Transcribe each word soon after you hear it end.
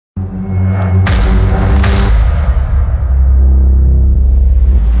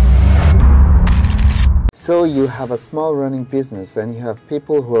So you have a small running business and you have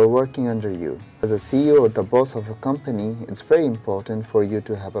people who are working under you. As a CEO or the boss of a company, it's very important for you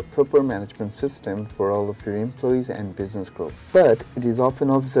to have a proper management system for all of your employees and business growth. But it is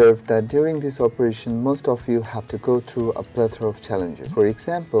often observed that during this operation, most of you have to go through a plethora of challenges. For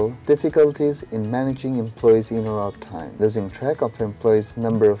example, difficulties in managing employees in or out time, losing track of employees'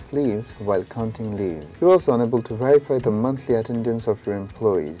 number of leaves while counting leaves. You're also unable to verify the monthly attendance of your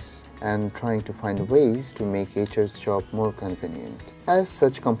employees, and trying to find ways to make HR's job more convenient. As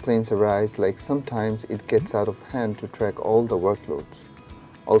such complaints arise, like sometimes it gets out of hand to track all the workloads.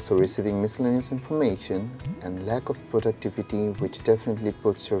 Also receiving miscellaneous information and lack of productivity, which definitely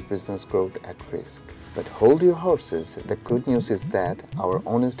puts your business growth at risk. But hold your horses, the good news is that our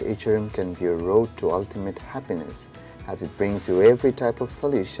Onest HRM can be a road to ultimate happiness, as it brings you every type of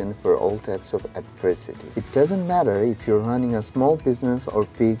solution for all types of adversity. It doesn't matter if you're running a small business or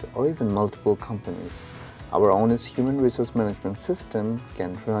big or even multiple companies. Our Onest Human Resource Management System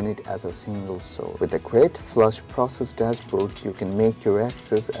can run it as a single source. With a great flush process dashboard, you can make your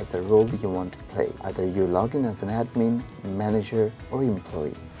access as a role you want to play. Either you log in as an admin, manager, or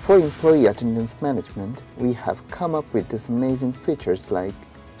employee. For employee attendance management, we have come up with these amazing features like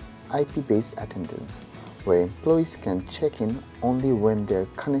IP-based attendance, where employees can check in only when they're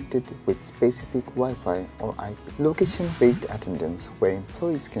connected with specific Wi-Fi or IP. Location-based attendance, where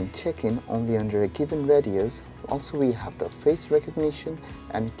employees can check in only under a given radius. Also, we have the face recognition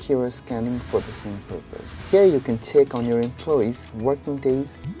and QR scanning for the same purpose. Here you can check on your employees' working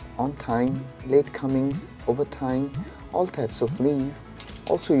days, on time, late comings, overtime, all types of leave.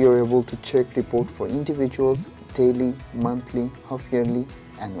 Also, you're able to check report for individuals daily, monthly, half-yearly,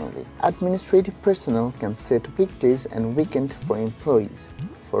 annually. Administrative personnel can set weekdays and weekend for employees.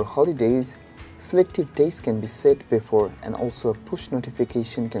 For holidays, selective days can be set before, and also a push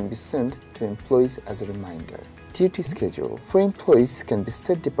notification can be sent to employees as a reminder. Duty schedule for employees can be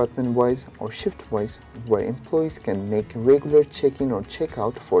set department-wise or shift-wise, where employees can make regular check-in or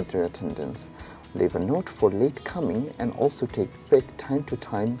check-out for their attendance, leave a note for late coming, and also take break time to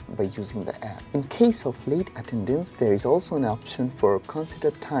time by using the app. In case of late attendance, there is also an option for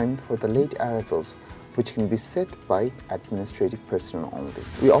considered time for the late arrivals, which can be set by administrative personnel only.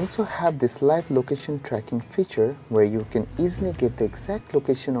 We also have this live location tracking feature, where you can easily get the exact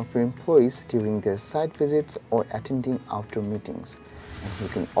location of your employees during their site visits or attending outdoor meetings. And you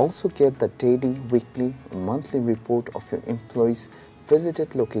can also get the daily, weekly, monthly report of your employees'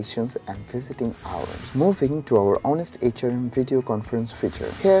 visited locations and visiting hours. Moving to our Onest HRM video conference feature.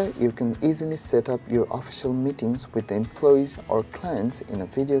 Here you can easily set up your official meetings with the employees or clients in a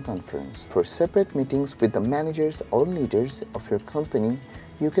video conference. For separate meetings with the managers or leaders of your company,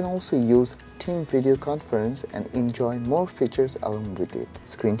 you can also use team video conference and enjoy more features along with it.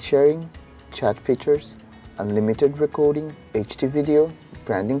 Screen sharing, chat features, unlimited recording, HD video,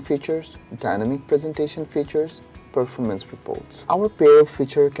 branding features, dynamic presentation features, performance reports. Our payroll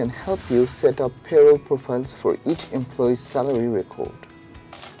feature can help you set up payroll profiles for each employee's salary record.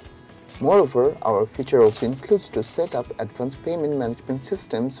 Moreover, our feature also includes to set up advanced payment management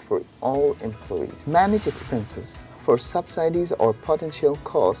systems for all employees. Manage expenses. For subsidies or potential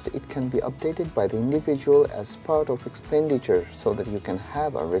cost, it can be updated by the individual as part of expenditure, so that you can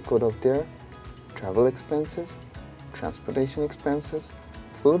have a record of their travel expenses, transportation expenses,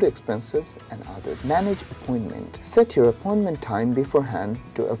 food expenses, and others. Manage appointment. Set your appointment time beforehand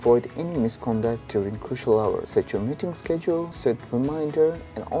to avoid any misconduct during crucial hours. Set your meeting schedule, set reminder,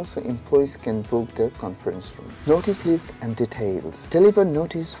 and also employees can book their conference room. Notice list and details. Deliver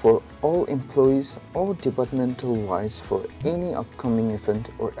notice for all employees or departmental-wise for any upcoming event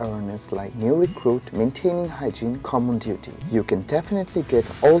or awareness like new recruit, maintaining hygiene, common duty. You can definitely get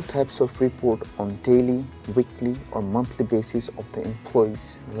all types of report on daily, weekly, or monthly basis of the employees.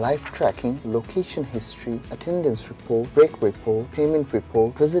 Live tracking, location history, attendance report, break report, payment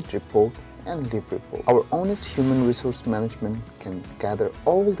report, visit report, and leave report. Our Onest Human Resource Management can gather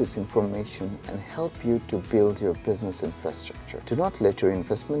all this information and help you to build your business infrastructure. Do not let your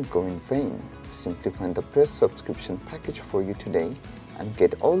investment go in vain. Simply find the best subscription package for you today and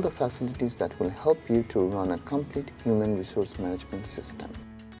get all the facilities that will help you to run a complete human resource management system.